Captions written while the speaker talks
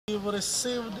We've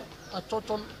received a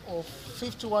total of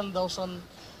 51,000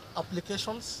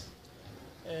 applications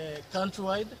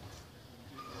countrywide.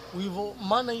 We've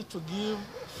managed to give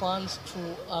funds to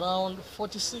around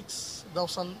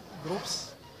 46,000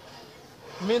 groups,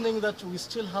 meaning that we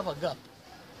still have a gap.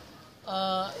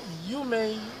 You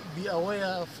may be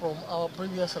aware from our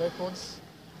previous records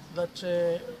that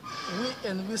we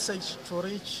envisage to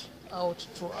reach out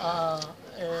to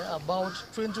about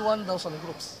 21,000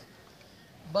 groups.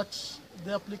 But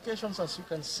the applications, as you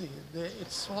can see,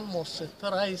 it's almost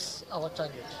thrice our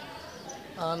target.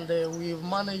 And we've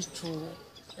managed to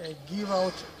give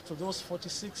out to those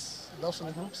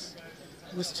 46,000 groups.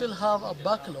 We still have a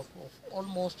backlog of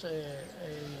almost a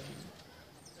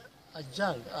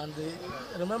junk. And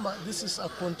remember, this is a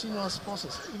continuous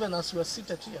process. Even as we are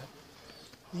seated here,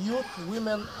 youth,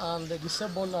 women, and the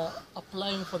disabled are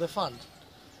applying for the fund.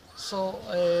 So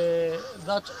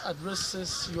that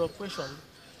addresses your question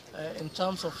in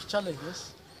terms of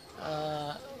challenges.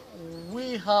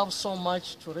 We have so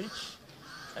much to reach,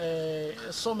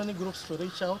 so many groups to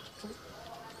reach out to,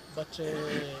 but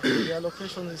the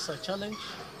allocation is a challenge.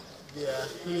 We are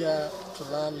here to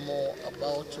learn more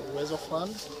about Uwezo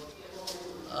Fund,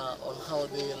 on how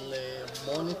they'll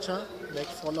monitor, make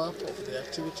follow-up of the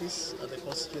activities at the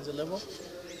constituency level.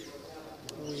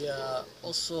 We are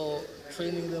also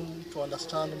training them to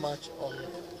understand much on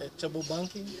table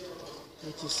banking,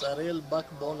 which is a real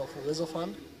backbone of Uwezo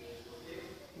Fund.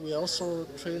 We are also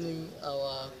training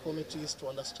our committees to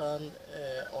understand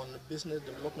on business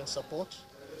development support,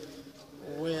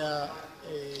 where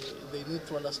they need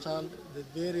to understand the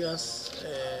various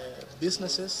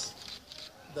businesses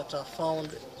that are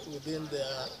found within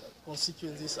their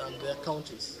constituencies and their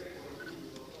counties.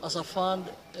 As a fund,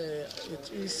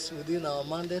 it is within our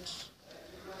mandate,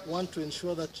 one, to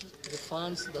ensure that the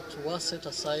funds that were set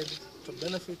aside to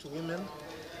benefit women,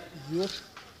 youth,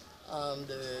 and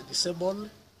disabled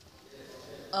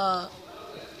are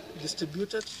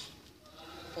distributed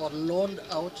or loaned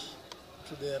out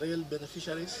to the real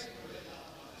beneficiaries,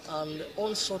 and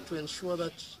also to ensure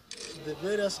that the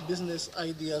various business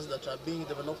ideas that are being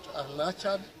developed are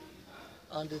nurtured,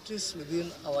 and it is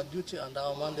within our duty and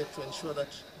our mandate to ensure that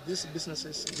these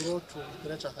businesses grow to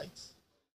greater heights.